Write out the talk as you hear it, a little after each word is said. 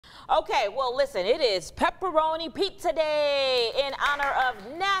Okay, well, listen, it is Pepperoni Pizza Day in honor of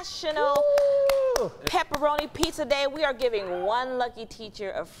National Pepperoni Pizza Day. We are giving one lucky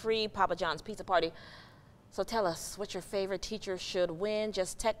teacher a free Papa John's pizza party. So tell us what your favorite teacher should win.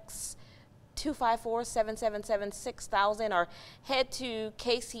 Just text 254-777-6000 or head to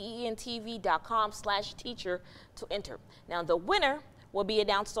kcentv.com/teacher to enter. Now, the winner will be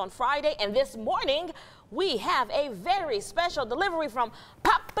announced on Friday, and this morning we have a very special delivery from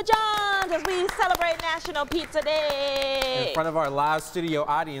Papa John's as we celebrate National Pizza Day. In front of our live studio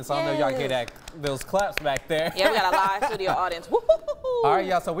audience. I don't know if y'all get those claps back there. Yeah, we got a live studio audience. All right,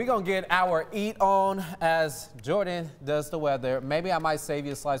 y'all, so we're going to get our eat on as Jordan does the weather. Maybe I might save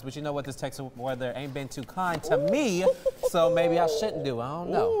you a slice, but you know what? This Texas weather ain't been too kind to me, so maybe I shouldn't do. I don't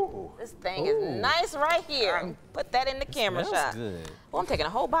know. This thing is nice right here. Put that in the camera shot. Good. Well, I'm taking a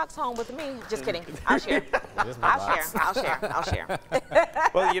whole box home with me. Just kidding. I'll share. I'll share.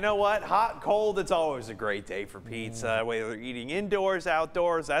 Well, you know what? Hot, cold, it's always a great day for pizza. Whether you're eating indoors,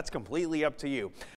 outdoors, that's completely up to you.